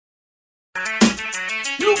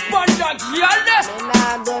Look on the girl. Me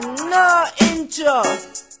nah do no intro,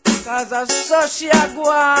 cause I saw she a go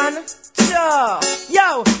on.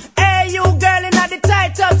 Yo, hey you girl inna the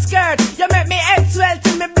tight up skirt, you make me head swell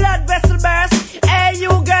till me blood vessel burst. Hey you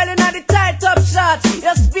girl inna the tight up shorts,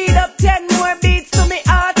 you speed up 10 more beats to me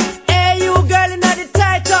heart. Hey you girl inna the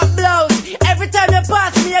tight up blouse, every time you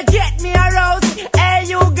pass me you get me aroused. Hey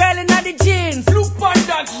you girl inna the jeans, Look on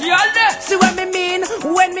the girl. see what me mean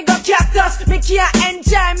when me go cactus. Me can't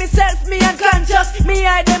enjoy myself, me unconscious. Me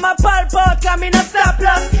eye them a pulp out, cause me no stop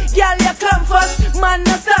loss. Girl you come first, man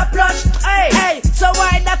no stop rush. Hey, so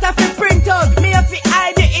why that I fi print out? Me a fi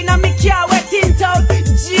hide it inna me car wet tint out.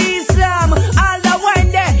 Jeez, all the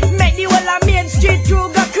wine there make the whole of Main Street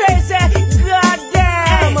crew go crazy. God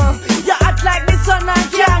damn, you act like the sun and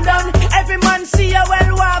can't done. Every man see you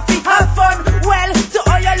well, want fi have fun. Well, to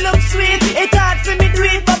all you look sweet, it hard for me do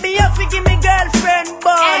it, but me have to give me girlfriend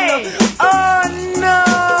bun. Oh no,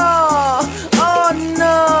 oh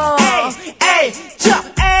no.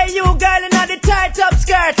 Hey, you girl inna the tight up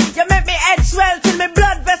skirt, you make me head swell till me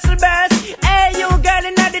blood vessel burst. Hey, you girl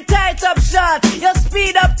inna the tight up shorts, you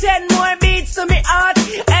speed up 10 more beats to me heart.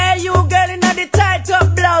 Hey, you girl inna the tight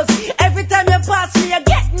up blouse, every time you pass me you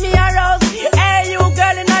get me aroused. Hey, you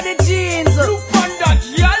girl inna the jeans, Look on the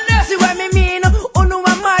girl. see what me mean? Unu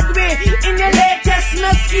a mad way in your latest,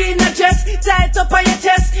 no skin, no dress, tight up on your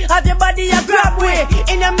chest, have your body a grab way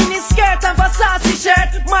in your mini skirt and for saucy shirt.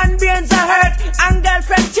 Man brains are hurt and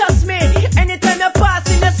girlfriend trust me. Anytime you pass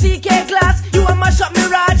in your CK class, you a mash up me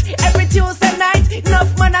Raj every Tuesday night.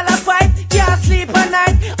 Enough man all a fight, can't sleep at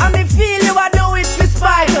night, and me feel you a do it with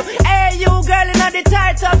spite. Hey you girl inna the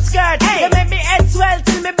tight up skirt, you make me head swell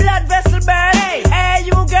till me blood vessel burn. Hey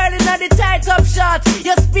you girl inna the tight up shorts,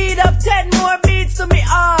 you speed up 10 more beats to me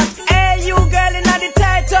heart. Hey you girl inna the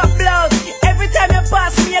tight up blouse, every time you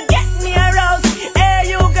pass me you get me aroused. Hey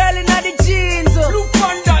you girl inna the jeans, Look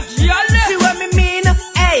on the girl. see what me mean?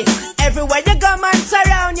 Hey, everywhere you go man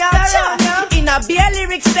surround ya. In a beer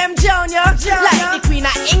lyrics them drown ya, like the Queen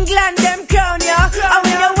of England them crown ya. And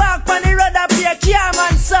when you walk on the road up your car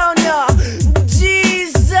man sound ya.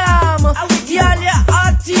 Jesus, girl you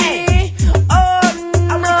hotty. Oh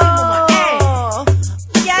no,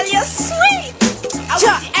 girl you sweet.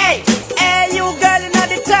 Hey, you girl inna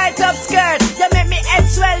the tight up skirt, you make me head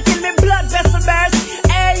swell till me blood vessel burst.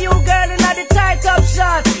 Hey, you girl inna the tight up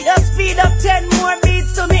shorts, you speed up 10 more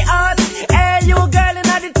beats to me heart. Hey, you girl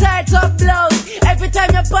inna the tight up blouse, every time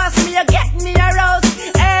you pass me you get me aroused.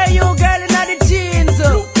 Hey, you girl inna the jeans,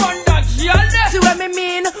 Look on the girl. see what me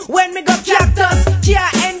mean when me go cactus.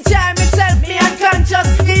 Can't enjoy myself, me unconscious.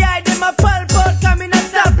 The eye them a pulp out, cause me no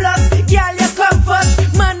stop loss. Girl you come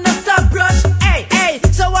first, man no stop rush. Hey,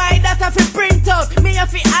 so why that I fi print out? Me a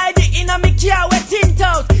fi hide it inna me car wet tint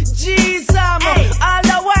out. Jeez, all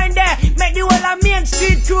the wine there make the whole of Main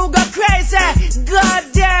Street crew go crazy. God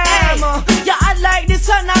damn, you act like the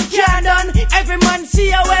sun and can't done. Every man see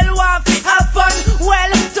you well, want